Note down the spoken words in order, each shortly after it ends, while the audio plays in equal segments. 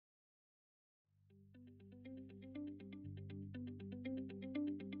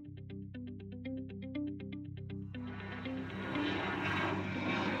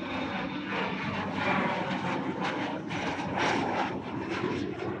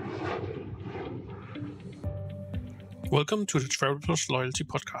Welcome to the Travel Plus Loyalty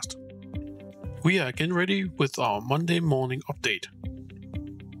Podcast. We are again ready with our Monday morning update.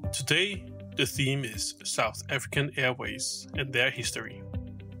 Today, the theme is South African Airways and their history.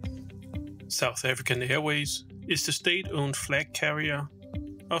 South African Airways is the state-owned flag carrier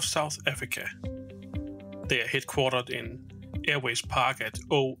of South Africa. They are headquartered in Airways Park at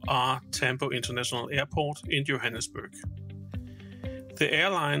OR Tambo International Airport in Johannesburg. The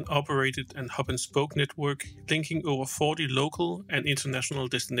airline operated an hub-and-spoke network linking over 40 local and international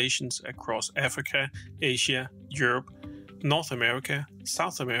destinations across Africa, Asia, Europe, North America,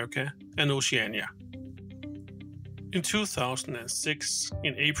 South America, and Oceania. In 2006,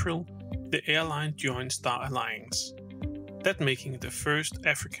 in April, the airline joined Star Alliance, that making the first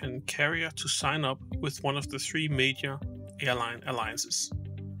African carrier to sign up with one of the three major airline alliances.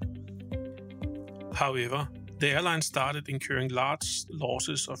 However, the airline started incurring large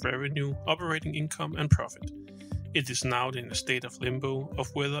losses of revenue, operating income, and profit. It is now in a state of limbo of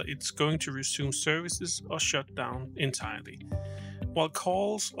whether it's going to resume services or shut down entirely, while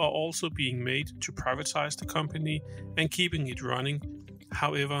calls are also being made to privatize the company and keeping it running.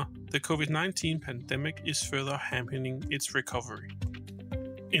 However, the COVID-19 pandemic is further hampering its recovery.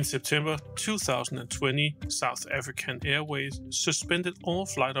 In September 2020, South African Airways suspended all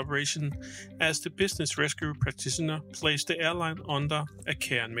flight operation as the business rescue practitioner placed the airline under a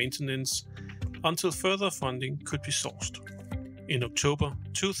care and maintenance until further funding could be sourced. In October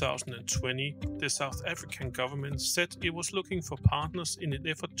 2020, the South African government said it was looking for partners in an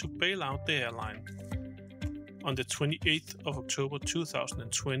effort to bail out the airline. On the 28th of October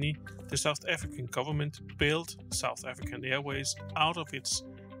 2020, the South African government bailed South African Airways out of its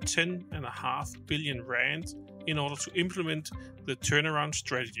 10.5 billion rand in order to implement the turnaround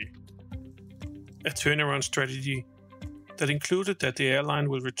strategy. A turnaround strategy that included that the airline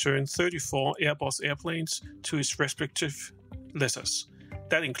will return 34 Airbus airplanes to its respective lessors.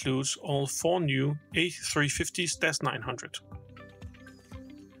 That includes all 4 new A350s-900.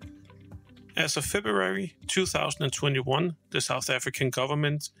 As of February 2021, the South African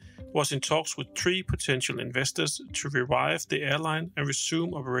government was in talks with 3 potential investors to revive the airline and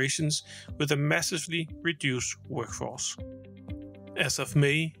resume operations with a massively reduced workforce. As of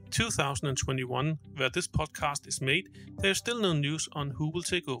May 2021, where this podcast is made, there is still no news on who will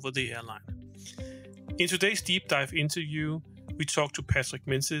take over the airline. In today's deep dive interview, we talk to Patrick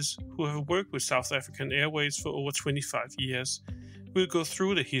Menzies, who have worked with South African Airways for over 25 years. We'll go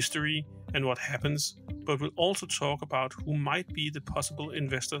through the history and what happens, but we'll also talk about who might be the possible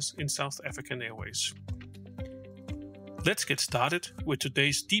investors in South African Airways. Let's get started with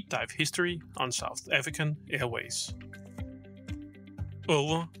today's deep dive history on South African Airways.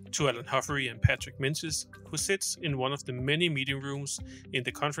 Over to Allan Hoffery and Patrick Menzies, who sits in one of the many meeting rooms in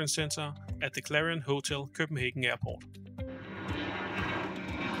the conference center at the Clarion Hotel Copenhagen Airport.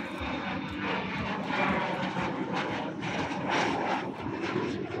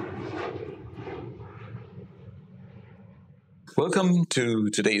 Welcome to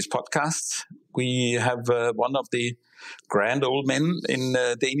today's podcast. We have one of the grand old men in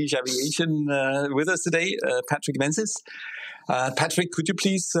Danish aviation with us today, Patrick Menzies. Patrick, could you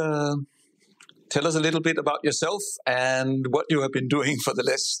please tell us a little bit about yourself and what you have been doing for the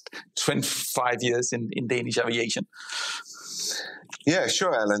last 25 years in Danish aviation? Yeah,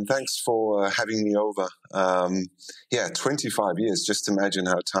 sure, Alan. Thanks for having me over. 25 years. Just imagine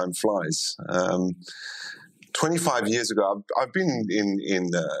how time flies. 25 years ago, I've been in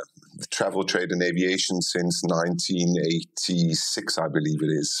the travel trade and aviation since 1986, I believe it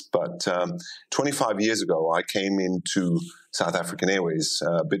is. But 25 years ago, I came into South African Airways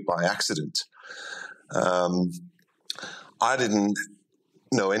a bit by accident. I didn't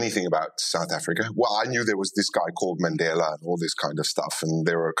know anything about South Africa. Well, I knew there was this guy called Mandela and all this kind of stuff, and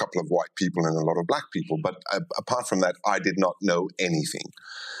there were a couple of white people and a lot of black people. But apart from that, I did not know anything.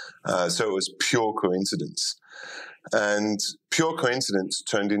 So it was pure coincidence. And pure coincidence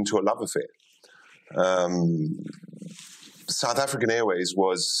turned into a love affair. South African Airways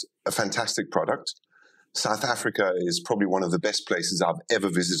was a fantastic product. South Africa is probably one of the best places I've ever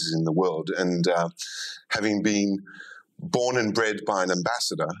visited in the world. And having been born and bred by an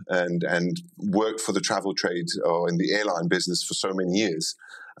ambassador and worked for the travel trade or in the airline business for so many years,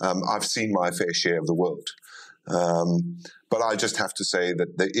 I've seen my fair share of the world. But I just have to say that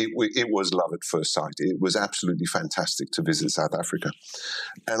it was love at first sight. It was absolutely fantastic to visit South Africa.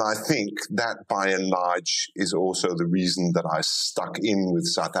 And I think that by and large is also the reason that I stuck in with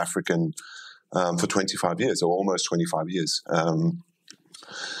South African for 25 years, or almost 25 years.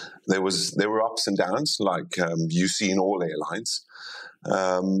 There were ups and downs, like you see in all airlines.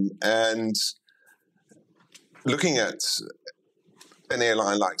 And looking at an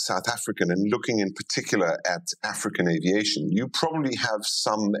airline like South African and looking in particular at African aviation, you probably have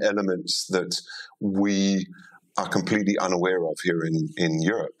some elements that we are completely unaware of here in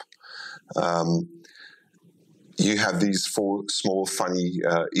Europe. You have these four small, funny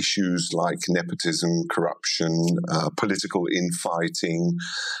issues like nepotism, corruption, political infighting,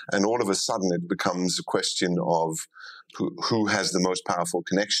 and all of a sudden it becomes a question of who has the most powerful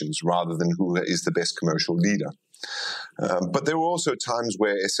connections rather than who is the best commercial leader. But there were also times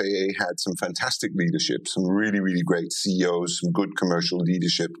where SAA had some fantastic leadership, some really, really great CEOs, some good commercial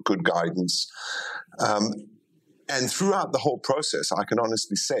leadership, good guidance. And throughout the whole process, I can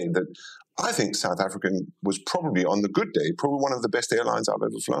honestly say that I think South African was probably, on the good day, probably one of the best airlines I've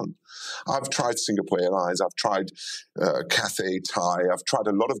ever flown. I've tried Singapore Airlines, I've tried Cathay, Thai, I've tried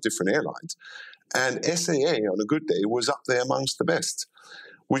a lot of different airlines. And SAA, on a good day, was up there amongst the best,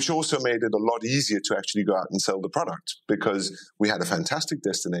 which also made it a lot easier to actually go out and sell the product because we had a fantastic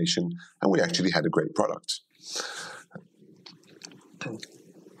destination and we actually had a great product.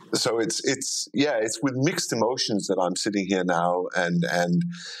 So it's with mixed emotions that I'm sitting here now and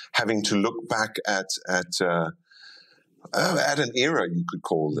having to look back at an era, you could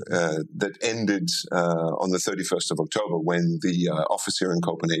call, that ended on the 31st of October when the office here in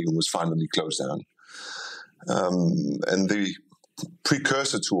Copenhagen was finally closed down. And the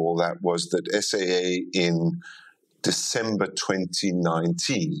precursor to all that was that SAA in December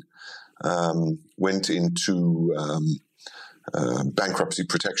 2019 went into bankruptcy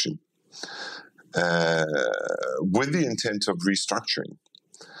protection with the intent of restructuring.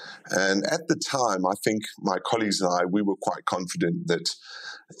 And at the time, I think my colleagues and I, we were quite confident that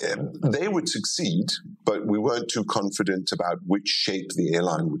they would succeed, but we weren't too confident about which shape the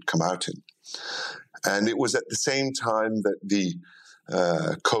airline would come out in. And it was at the same time that the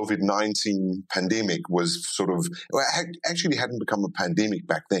COVID-19 pandemic was actually hadn't become a pandemic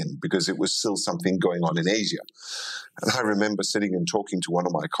back then because it was still something going on in Asia. And I remember sitting and talking to one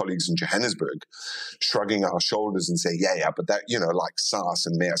of my colleagues in Johannesburg, shrugging our shoulders and saying, yeah, but that, like SARS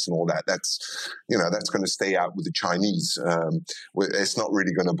and MERS and all that, that's going to stay out with the Chinese. It's not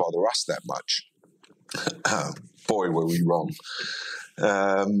really going to bother us that much. Boy, were we wrong.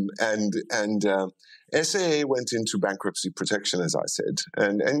 SAA went into bankruptcy protection, as I said,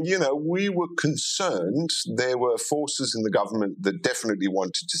 and we were concerned. There were forces in the government that definitely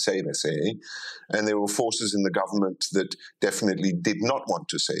wanted to save SAA, and there were forces in the government that definitely did not want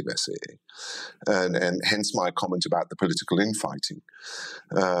to save SAA, and hence my comment about the political infighting.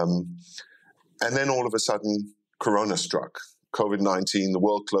 And then all of a sudden, Corona struck. COVID-19, the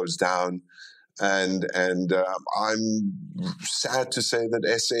world closed down. And I'm sad to say that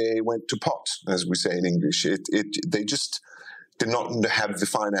SAA went to pot, as we say in English. They just did not have the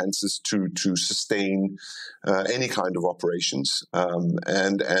finances to sustain any kind of operations,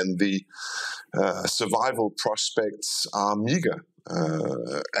 and the survival prospects are meager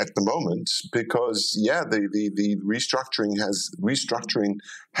at the moment because the restructuring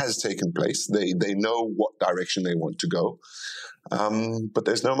has taken place. They know what direction they want to go, but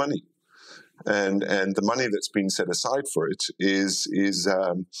there's no money. And the money that's been set aside for it is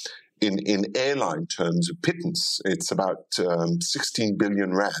in airline terms a pittance. It's about 16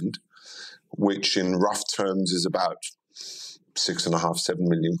 billion rand, which in rough terms is about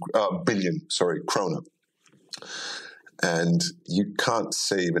 6.5-7 billion krona. And you can't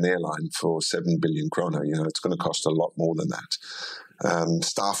save an airline for 7 billion krona. It's going to cost a lot more than that.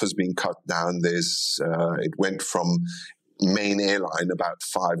 Staff has been cut down. It went from main airline about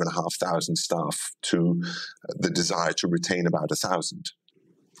 5,500 staff to the desire to retain about 1,000.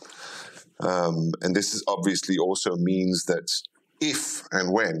 And this is obviously also means that if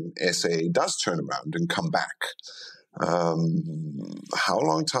and when SAA does turn around and come back, how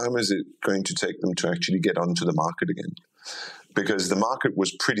long time is it going to take them to actually get onto the market again? Because the market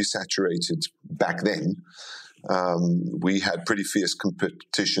was pretty saturated back then. We had pretty fierce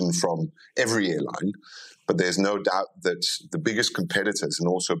competition from every airline. But there's no doubt that the biggest competitors, and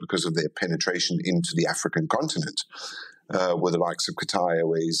also because of their penetration into the African continent, were the likes of Qatar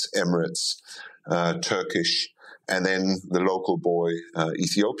Airways, Emirates, Turkish, and then the local boy,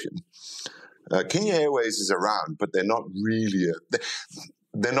 Ethiopian. Kenya Airways is around, but they're not really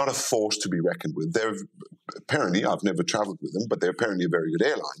they're not a force to be reckoned with. They're apparently, I've never traveled with them, but they're apparently a very good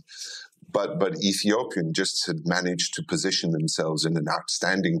airline. But Ethiopian just had managed to position themselves in an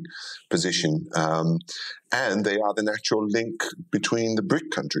outstanding position. And they are the natural link between the BRIC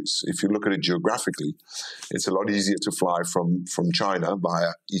countries. If you look at it geographically, it's a lot easier to fly from China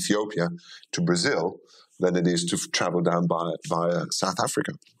via Ethiopia to Brazil than it is to travel down via South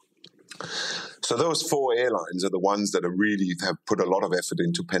Africa. So those 4 airlines are the ones that have put a lot of effort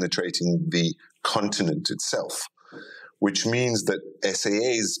into penetrating the continent itself, which means that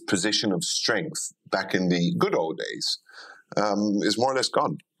SAA's position of strength back in the good old days is more or less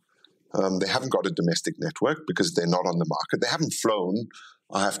gone. They haven't got a domestic network because they're not on the market. They haven't flown,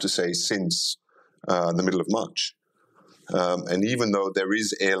 I have to say, since the middle of March. And even though there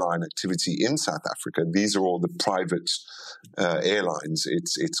is airline activity in South Africa, these are all the private airlines.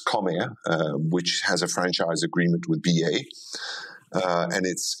 It's Comair, which has a franchise agreement with BA, and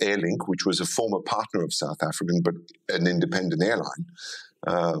it's Airlink, which was a former partner of South African, but an independent airline.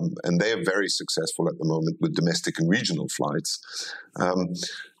 And they are very successful at the moment with domestic and regional flights.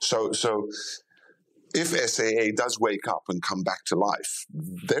 So if SAA does wake up and come back to life,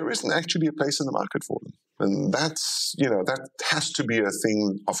 there isn't actually a place in the market for them. And that's, that has to be a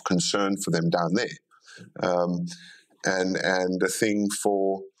thing of concern for them down there. And a thing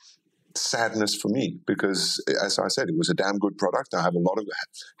for sadness for me, because as I said, it was a damn good product. I have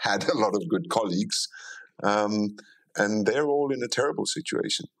had a lot of good colleagues, and they're all in a terrible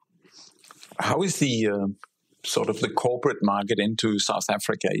situation. How is the sort of the corporate market into South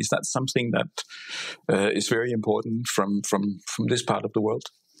Africa? Is that something that is very important from this part of the world?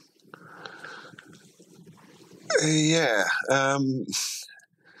 Yeah.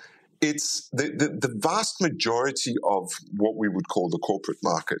 It's the vast majority of what we would call the corporate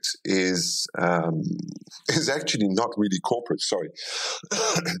market is actually not really corporate. Sorry.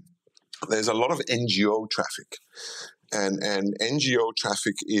 There's a lot of NGO traffic. And NGO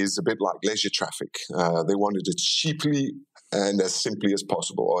traffic is a bit like leisure traffic. They wanted it cheaply and as simply as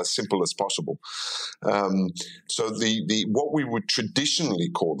possible, or as simple as possible. So the what we would traditionally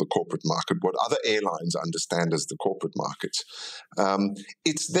call the corporate market, what other airlines understand as the corporate market,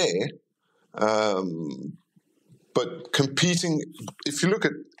 it's there. But competing, if you look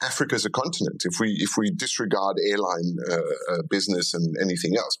at Africa as a continent, if we disregard airline business and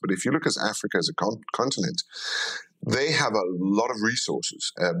anything else, but if you look at Africa as a continent, they have a lot of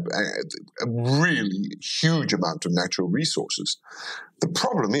resources, a really huge amount of natural resources. The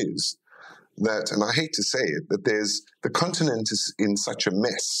problem is that, and I hate to say it, that the continent is in such a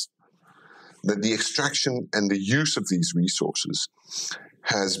mess that the extraction and the use of these resources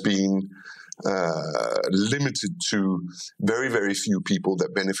has been limited to very, very few people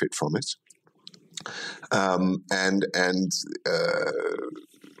that benefit from it.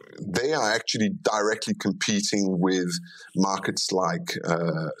 They are actually directly competing with markets like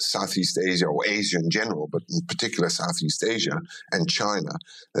Southeast Asia, or Asia in general, but in particular Southeast Asia and China,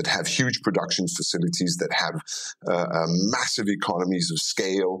 that have huge production facilities, that have massive economies of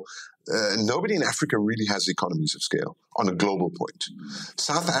scale. Nobody in Africa really has economies of scale on a global point.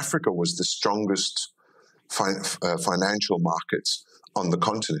 South Africa was the strongest financial market on the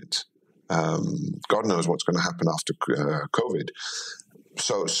continent. God knows what's going to happen after COVID.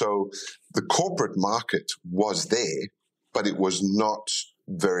 So the corporate market was there, but it was not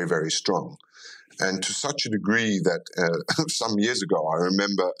very, very strong. And to such a degree that some years ago, I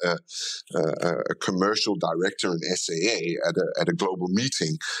remember a commercial director in SAA at a global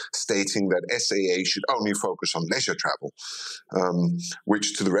meeting stating that SAA should only focus on leisure travel,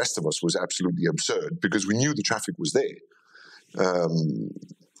 which to the rest of us was absolutely absurd because we knew the traffic was there.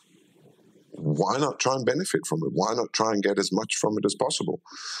 Why not try and benefit from it? Why not try and get as much from it as possible?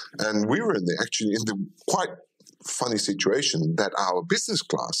 And we were in the quite funny situation that our business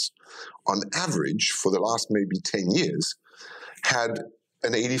class, on average, for the last maybe 10 years, had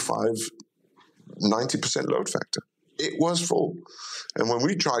an 85-90% load factor. It was full. And when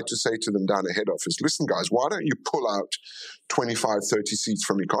we tried to say to them down at head office, listen, guys, why don't you pull out 25, 30 seats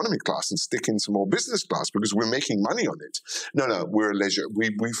from economy class and stick in some more business class because we're making money on it. No, we're leisure.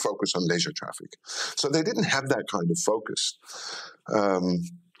 We focus on leisure traffic. So they didn't have that kind of focus. And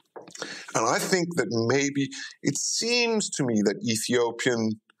I think that maybe it seems to me that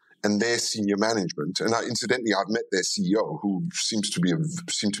Ethiopian and their senior management, and incidentally, I've met their CEO, who seemed to be a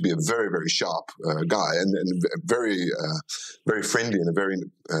very, very sharp guy and very, very friendly and a very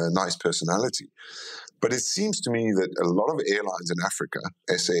nice personality. But it seems to me that a lot of airlines in Africa,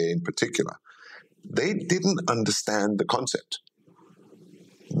 SAA in particular, they didn't understand the concept.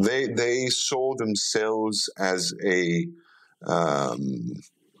 They saw themselves as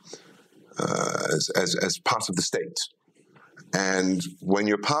as part of the state. And when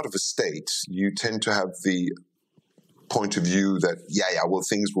you're part of a state, you tend to have the point of view that, well,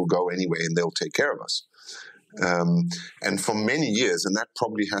 things will go anyway and they'll take care of us. And for many years, and that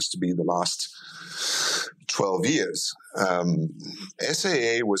probably has to be the last 12 years,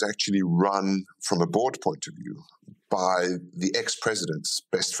 SAA was actually run from a board point of view by the ex-president's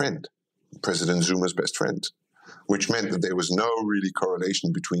best friend. President Zuma's best friend, which meant that there was no really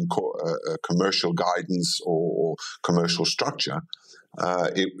correlation between commercial guidance or commercial structure.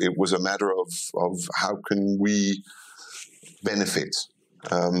 It was a matter of how can we benefit.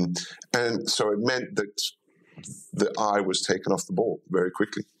 And so it meant that the eye was taken off the ball very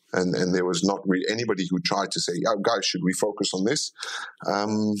quickly. And there was not really anybody who tried to say, "Oh, guys, should we focus on this?"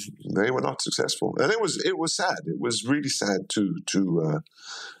 They were not successful, and it was sad. It was really sad to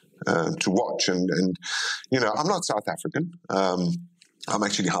watch. And you know, I'm not South African. I'm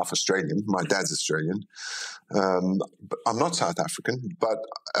actually half Australian. My dad's Australian. But I'm not South African. But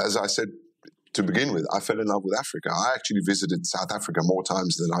as I said to begin with, I fell in love with Africa. I actually visited South Africa more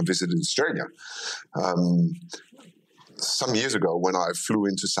times than I visited Australia. Some years ago, when I flew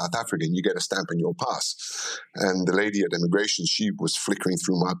into South Africa, and you get a stamp in your pass, and the lady at immigration, she was flickering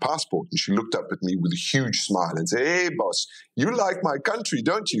through my passport, and she looked up at me with a huge smile and said, "Hey, boss, you like my country,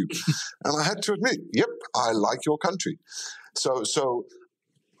 don't you?" And I had to admit, yep, I like your country. So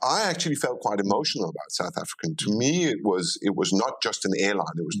I actually felt quite emotional about South Africa. To me, it was not just an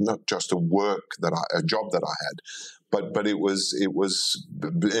airline. It was not just a job that I had, but it was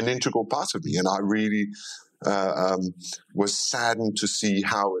an integral part of me, and I really was saddened to see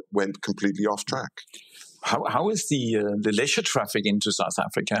how it went completely off track. How is the leisure traffic into South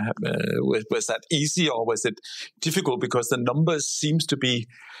Africa? Was that easy, or was it difficult? Because the numbers seems to be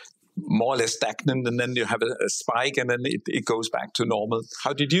more or less stagnant, and then you have a spike, and then it goes back to normal.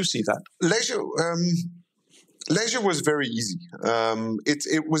 How did you see that? Leisure was very easy.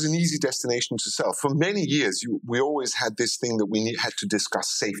 It was an easy destination to sell. For many years, we always had this thing that we had to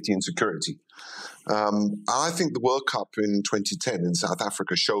discuss safety and security. I think the World Cup in 2010 in South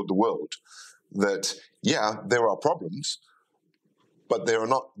Africa showed the world that, yeah, there are problems, but they are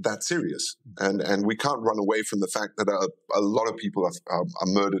not that serious. And we can't run away from the fact that a lot of people are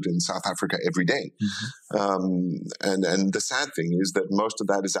murdered in South Africa every day. Mm-hmm. And the sad thing is that most of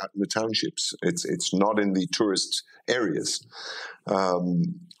that is out in the townships. It's not in the tourist areas.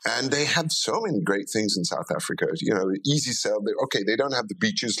 And they have so many great things in South Africa. You know, easy sell. They don't have the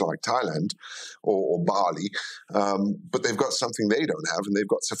beaches like Thailand or Bali, but they've got something they don't have, and they've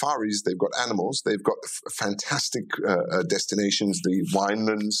got safaris, they've got animals, they've got fantastic destinations, the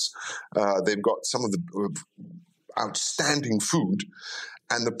winelands, they've got some of the outstanding food,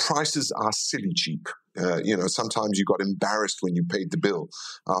 and the prices are silly cheap. Sometimes you got embarrassed when you paid the bill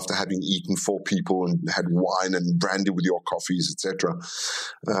after having eaten 4 people and had wine and brandy with your coffees, etc.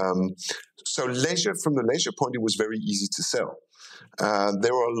 So leisure, from the leisure point, it was very easy to sell.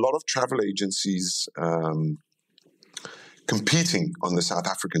 There were a lot of travel agencies competing on the South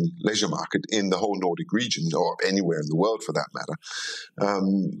African leisure market in the whole Nordic region, or anywhere in the world for that matter.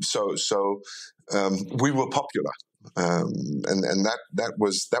 So we were popular. And that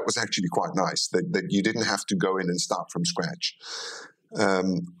was actually quite nice, that you didn't have to go in and start from scratch.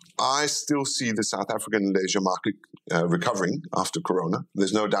 I still see the South African leisure market recovering after Corona.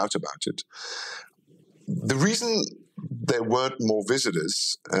 There's no doubt about it. The reason there weren't more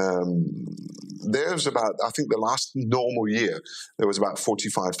visitors, there's about, I think the last normal year, there was about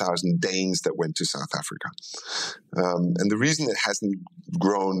 45,000 Danes that went to South Africa. And the reason it hasn't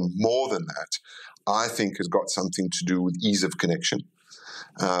grown more than that, I think, has got something to do with ease of connection.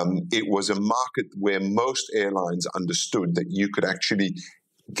 It was a market where most airlines understood that you could actually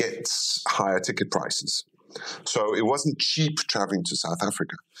get higher ticket prices. So it wasn't cheap traveling to South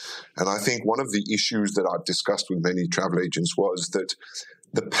Africa. And I think one of the issues that I've discussed with many travel agents was that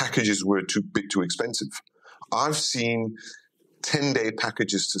the packages were too expensive. I've seen 10-day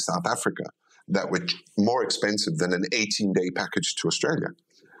packages to South Africa that were more expensive than an 18-day package to Australia,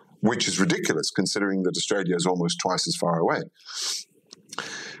 which is ridiculous considering that Australia is almost twice as far away.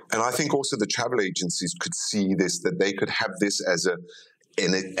 And I think also the travel agencies could see this, that they could have this as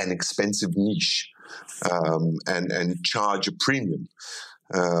an expensive niche and charge a premium.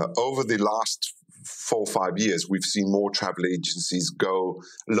 Over the last 4 or 5 years, we've seen more travel agencies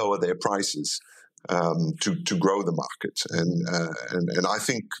lower their prices to grow the market. And I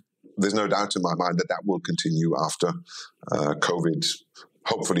think there's no doubt in my mind that will continue after COVID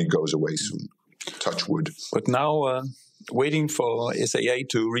hopefully goes away soon. Touch wood. But now, waiting for SAA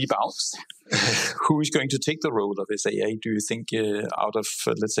to rebound, who is going to take the role of SAA, do you think, out of,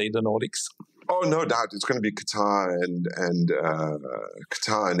 let's say, the Nordics? Oh, no doubt. It's going to be Qatar and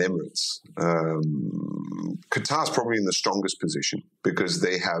Emirates. Qatar's probably in the strongest position because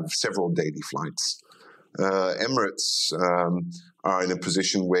they have several daily flights. Emirates are in a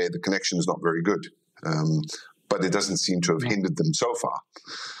position where the connection is not very good. But it doesn't seem to have hindered them so far.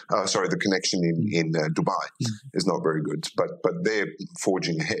 The connection in Dubai is not very good, but they're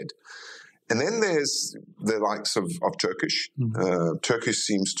forging ahead. And then there's the likes of Turkish. Turkish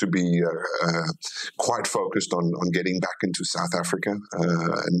seems to be quite focused on getting back into South Africa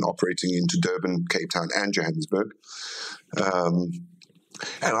and operating into Durban, Cape Town, and Johannesburg.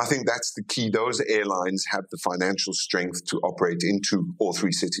 And I think that's the key. Those airlines have the financial strength to operate into all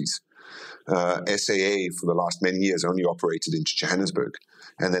three cities. SAA for the last many years only operated into Johannesburg,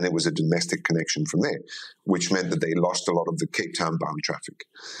 and then it was a domestic connection from there, which meant that they lost a lot of the Cape Town bound traffic.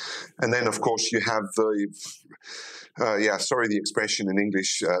 And then, of course, you have the the expression in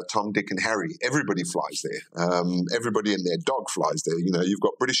English, Tom, Dick, and Harry. Everybody flies there. Everybody and their dog flies there. You know, you've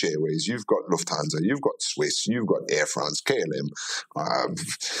got British Airways, you've got Lufthansa, you've got Swiss, you've got Air France, KLM.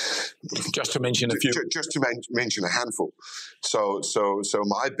 Just to mention a few. Just to mention a handful. So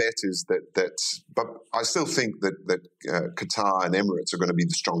my bet is that but I still think that Qatar and Emirates are going to be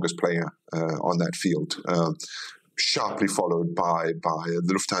the strongest player on that field. Sharply followed by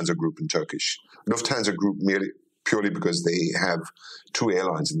the Lufthansa Group and Turkish. Lufthansa Group purely because they have two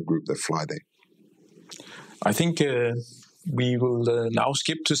airlines in the group that fly there. I think we will now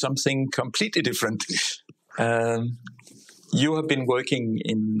skip to something completely different. You have been working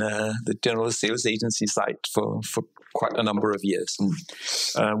in the general sales agency side for quite a number of years,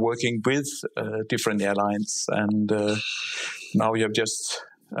 working with different airlines, and now you have just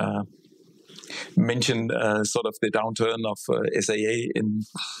mentioned sort of the downturn of SAA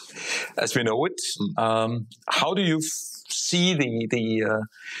as we know it. How do you see the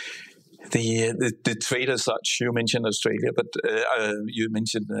trade as such? You mentioned Australia, but you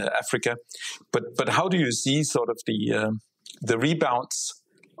mentioned Africa. But how do you see sort of the rebounds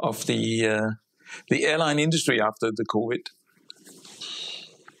of the airline industry after the COVID?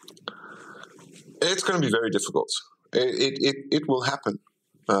 It's going to be very difficult. It will happen.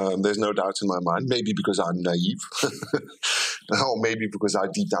 There's no doubt in my mind. Maybe because I'm naive, or maybe because I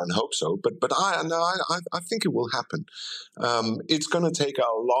deep down hope so. But I think it will happen. It's going to take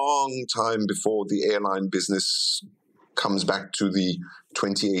a long time before the airline business comes back to the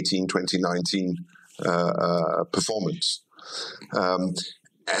 2018, 2019 performance.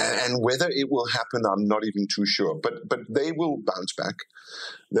 And whether it will happen, I'm not even too sure. But they will bounce back.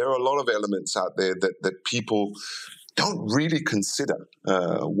 There are a lot of elements out there that people don't really consider.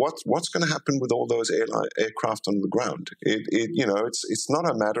 What's going to happen with all those aircraft on the ground? It's not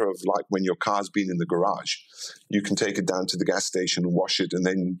a matter of like when your car's been in the garage. You can take it down to the gas station, wash it, and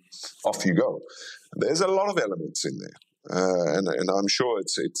then off you go. There's a lot of elements in there. And I'm sure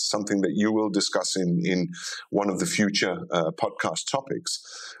it's something that you will discuss in one of the future podcast topics.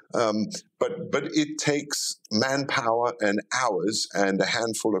 But it takes manpower and hours and a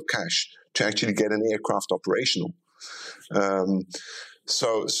handful of cash to actually get an aircraft operational.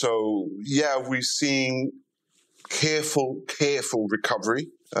 We're seeing careful recovery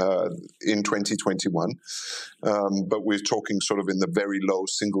in 2021, but we're talking sort of in the very low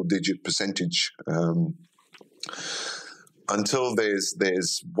single-digit percentage. Until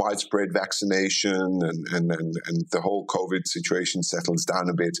there's widespread vaccination and the whole COVID situation settles down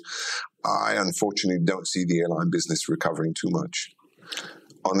a bit, I unfortunately don't see the airline business recovering too much.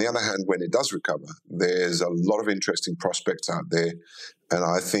 On the other hand, when it does recover, there's a lot of interesting prospects out there, and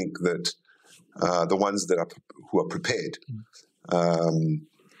I think that the ones who are prepared,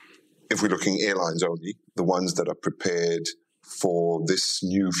 if we're looking airlines only, the ones that are prepared for this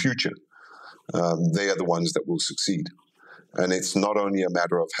new future, they are the ones that will succeed. And it's not only a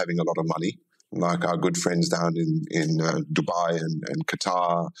matter of having a lot of money, like our good friends down in Dubai and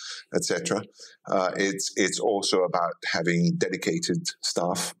Qatar, etc. It's also about having dedicated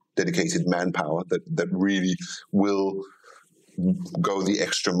staff, dedicated manpower that really will go the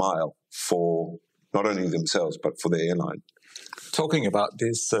extra mile for not only themselves but for the airline. Talking about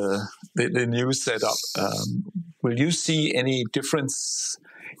this, the new setup, will you see any difference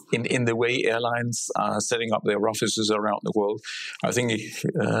in the way airlines are setting up their offices around the world? I think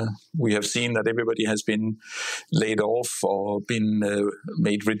we have seen that everybody has been laid off or been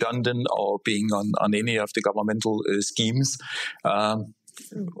made redundant or being on any of the governmental schemes.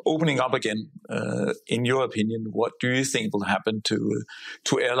 Opening up again, in your opinion, what do you think will happen to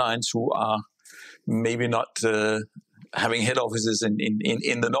airlines who are maybe not having head offices in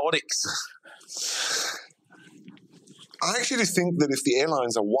the Nordics? I actually think that if the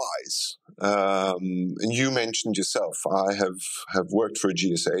airlines are wise, and you mentioned yourself, I have worked for a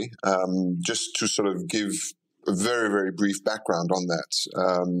GSA, just to sort of give a very, very brief background on that.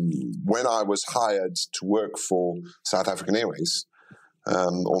 When I was hired to work for South African Airways,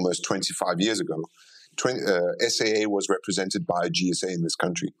 almost 25 years ago, SAA was represented by a GSA in this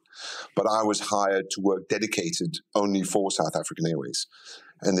country, but I was hired to work dedicated only for South African Airways.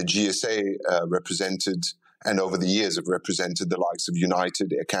 And the GSA represented, and over the years have represented the likes of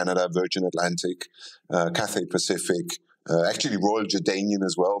United, Air Canada, Virgin Atlantic, Cathay Pacific, actually Royal Jordanian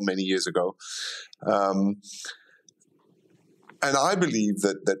as well many years ago. And I believe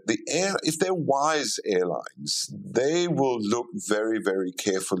that if they're wise airlines, they will look very, very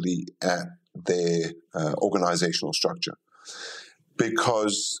carefully at their organizational structure.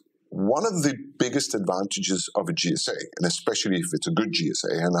 Because one of the biggest advantages of a GSA, and especially if it's a good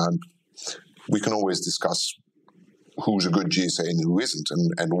GSA, and we can always discuss who's a good GSA and who isn't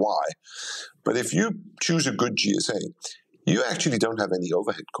and why, but if you choose a good GSA, you actually don't have any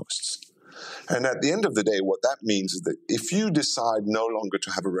overhead costs. And at the end of the day, what that means is that if you decide no longer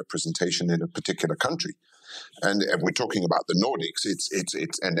to have a representation in a particular country, and we're talking about the Nordics,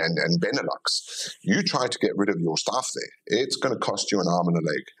 and Benelux, you try to get rid of your staff there, it's going to cost you an arm and a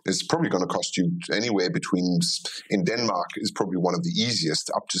leg. It's probably going to cost you anywhere between, in Denmark is probably one of the easiest,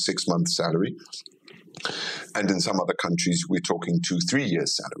 up to 6 months salary. And in some other countries, we're talking 2-3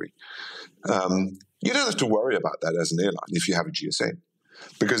 years salary. You don't have to worry about that as an airline if you have a GSA.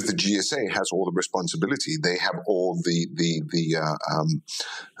 Because the GSA has all the responsibility. They have all they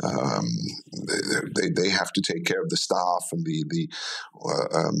have to take care of the staff and the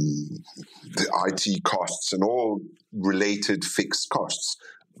IT costs and all related fixed costs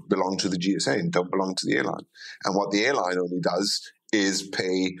belong to the GSA and don't belong to the airline. And what the airline only does is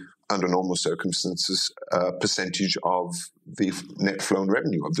pay, under normal circumstances, a percentage of the net flown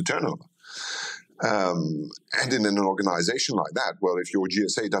revenue of the turnover. And in an organization like that, well, if your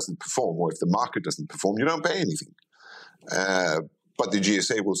GSA doesn't perform or if the market doesn't perform, you don't pay anything. But the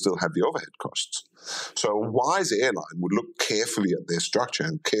GSA will still have the overhead costs. So a wise airline would look carefully at their structure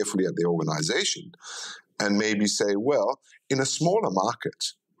and carefully at their organization and maybe say, well, in a smaller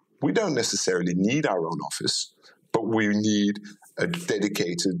market, we don't necessarily need our own office, but we need a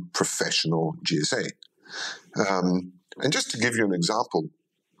dedicated professional GSA. And just to give you an example,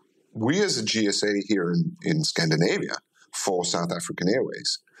 we as a GSA here in Scandinavia for South African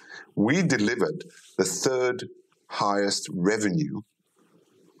Airways, we delivered the third highest revenue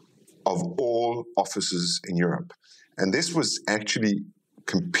of all offices in Europe. And this was actually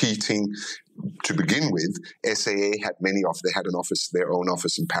competing to begin with. SAA had they had their own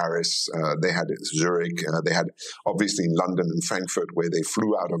office in Paris. They had Zurich. They had obviously in London and Frankfurt, where they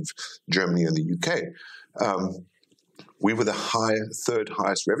flew out of Germany and the UK. We were the third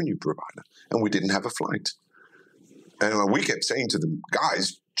highest revenue provider, and we didn't have a flight. And we kept saying to them,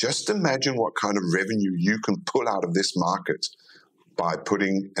 guys, just imagine what kind of revenue you can pull out of this market by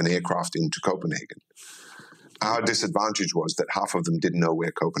putting an aircraft into Copenhagen. Our disadvantage was that half of them didn't know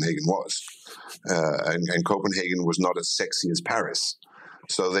where Copenhagen was. And Copenhagen was not as sexy as Paris.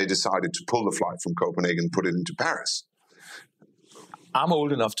 So they decided to pull the flight from Copenhagen and put it into Paris. I'm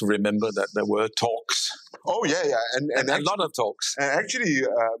old enough to remember that there were talks. Oh, yeah. And a lot of talks. Actually,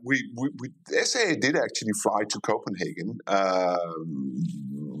 SAA did actually fly to Copenhagen.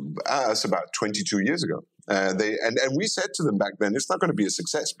 That's about 22 years ago. And we said to them back then, it's not going to be a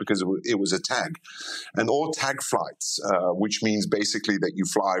success because it was a tag. And all tag flights, which means basically that you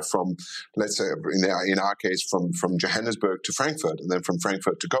fly from, let's say, in our case, from Johannesburg to Frankfurt, and then from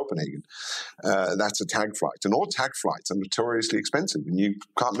Frankfurt to Copenhagen. That's a tag flight. And all tag flights are notoriously expensive, and you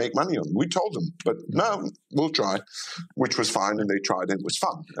can't make money on them. We told them, but no, we'll try, which was fine, and they tried, and it was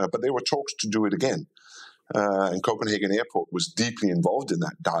fun. But there were talks to do it again. And Copenhagen Airport was deeply involved in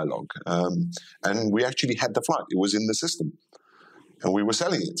that dialogue. And we actually had the flight. It was in the system. And we were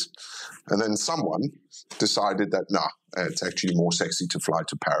selling it. And then someone decided that, it's actually more sexy to fly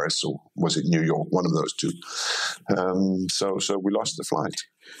to Paris, or was it New York? One of those two. So we lost the flight.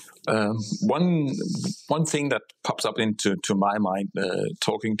 One thing that pops up into my mind,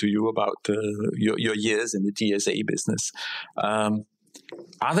 talking to you about your years in the GSA business,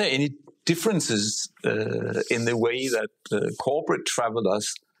 are there any differences in the way that corporate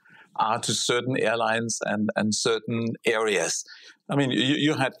travelers are to certain airlines and certain areas? I mean,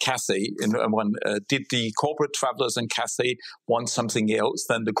 you had Cathay in one. Did the corporate travelers in Cathay want something else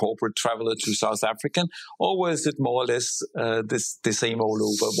than the corporate traveler to South African, or was it more or less the same all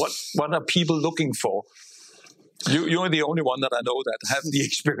over? What are people looking for? You're the only one that I know that have the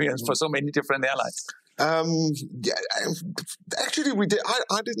experience for so many different airlines. Actually, we did.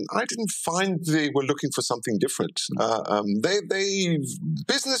 I didn't find they were looking for something different.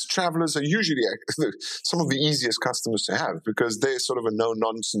 Business travelers are usually some of the easiest customers to have because they're sort of a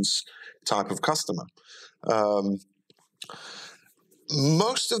no-nonsense type of customer.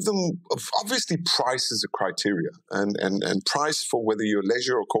 most of them, obviously, price is a criteria, and price for whether you're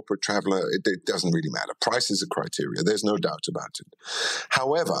leisure or corporate traveler, it doesn't really matter. Price is a criteria. There's no doubt about it.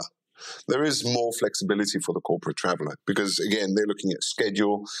 However, there is more flexibility for the corporate traveler because, again, they're looking at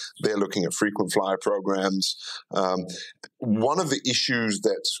schedule, they're looking at frequent flyer programs. One of the issues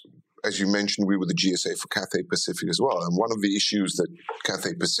that, as you mentioned, we were the GSA for Cathay Pacific as well, and one of the issues that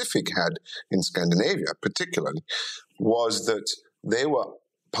Cathay Pacific had in Scandinavia, particularly, was that they were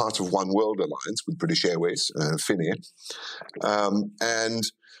part of One World Alliance with British Airways, Finnair, and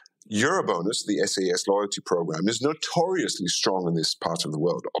Eurobonus, the SAS loyalty program, is notoriously strong in this part of the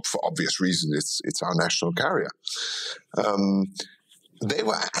world. For obvious reasons, it's our national carrier. They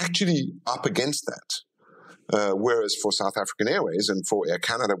were actually up against that. Whereas for South African Airways and for Air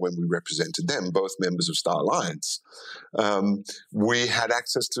Canada, when we represented them, both members of Star Alliance, we had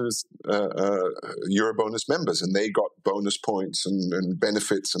access to Eurobonus members, and they got bonus points and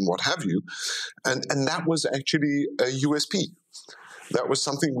benefits and what have you. And that was actually a USP. That was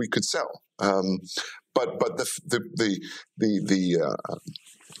something we could sell. But the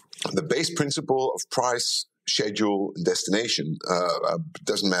base principle of price, schedule, and destination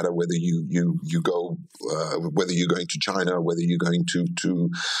doesn't matter whether you go, whether you're going to China, whether you're going to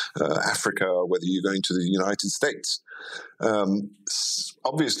Africa, whether you're going to the United States.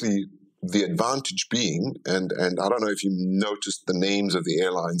 Obviously, the advantage being, and I don't know if you noticed the names of the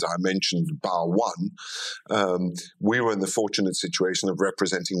airlines I mentioned, bar one, we were in the fortunate situation of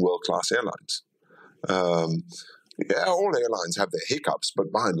representing world-class airlines. All airlines have their hiccups,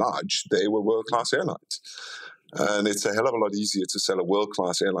 but by and large, they were world-class airlines. And it's a hell of a lot easier to sell a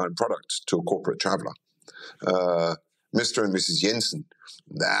world-class airline product to a corporate traveler. Mr. and Mrs. Jensen,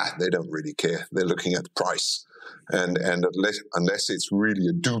 they don't really care. They're looking at the price. And unless it's really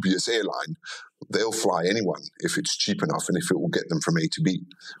a dubious airline, they'll fly anyone if it's cheap enough and if it will get them from A to B.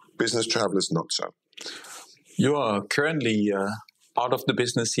 Business travelers, not so. You are currently out of the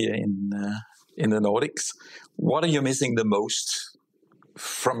business here in the Nordics. What are you missing the most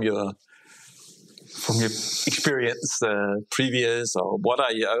from your experience previous, or what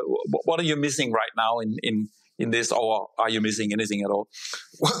are you missing right now in this, or are you missing anything at all?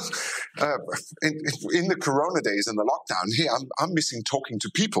 Well, in the Corona days and the lockdown here, I'm missing talking to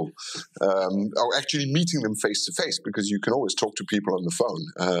people, or actually meeting them face to face, because you can always talk to people on the phone.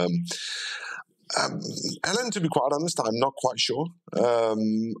 Allan, to be quite honest, I'm not quite sure.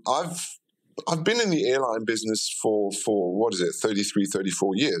 I've been in the airline business for 33,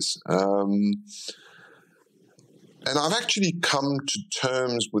 34 years. And I've actually come to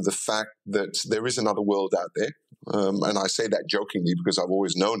terms with the fact that there is another world out there. And I say that jokingly because I've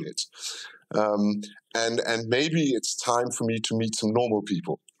always known it. And maybe it's time for me to meet some normal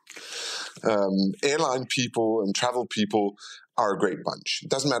people. Airline people and travel people are a great bunch. It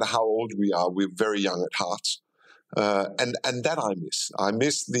doesn't matter how old we are, we're very young at heart. And that I miss. I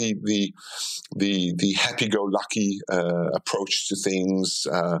miss the happy-go-lucky approach to things.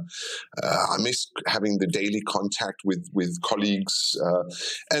 I miss having the daily contact with colleagues.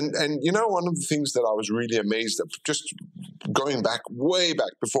 And you know, one of the things that I was really amazed at, just going back, way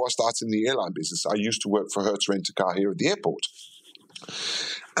back before I started in the airline business, I used to work for Hertz Rent-A-Car here at the airport.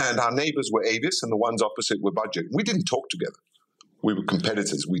 And our neighbors were Avis and the ones opposite were Budget. We didn't talk together. We were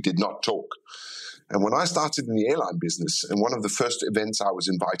competitors. We did not talk. And when I started in the airline business, and one of the first events I was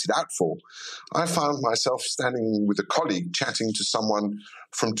invited out for, I found myself standing with a colleague chatting to someone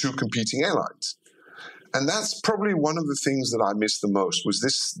from two competing airlines. And that's probably one of the things that I miss the most, will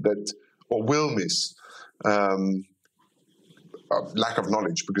miss, lack of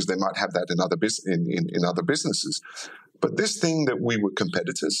knowledge, because they might have that in other businesses. But this thing that we were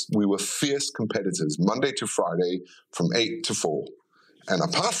competitors, we were fierce competitors, Monday to Friday from 8 to 4. And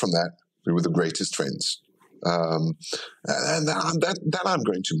apart from that, we were the greatest friends. And that I'm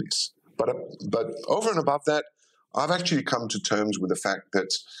going to miss. But over and above that, I've actually come to terms with the fact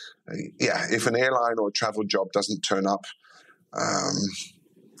that, if an airline or a travel job doesn't turn up,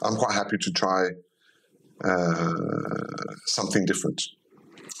 I'm quite happy to try something different.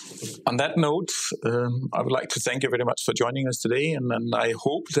 On that note, I would like to thank you very much for joining us today, and I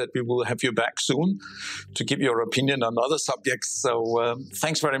hope that we will have you back soon to give your opinion on other subjects. So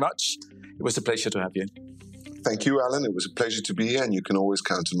thanks very much. It was a pleasure to have you. Thank you, Allan. It was a pleasure to be here, and you can always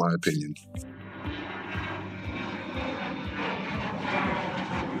count on my opinion.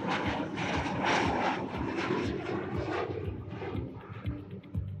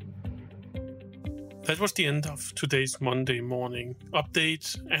 That was the end of today's Monday morning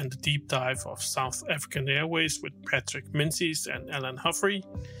update and the deep dive of South African Airways with Patrick Menzies and Allan Hoffery.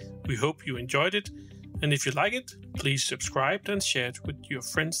 We hope you enjoyed it, And if you like it, please subscribe and share it with your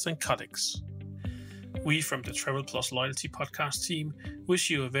friends and colleagues. We from the Travel Plus Loyalty podcast team wish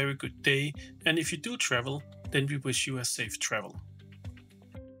you a very good day, and if you do travel, then we wish you a safe travel.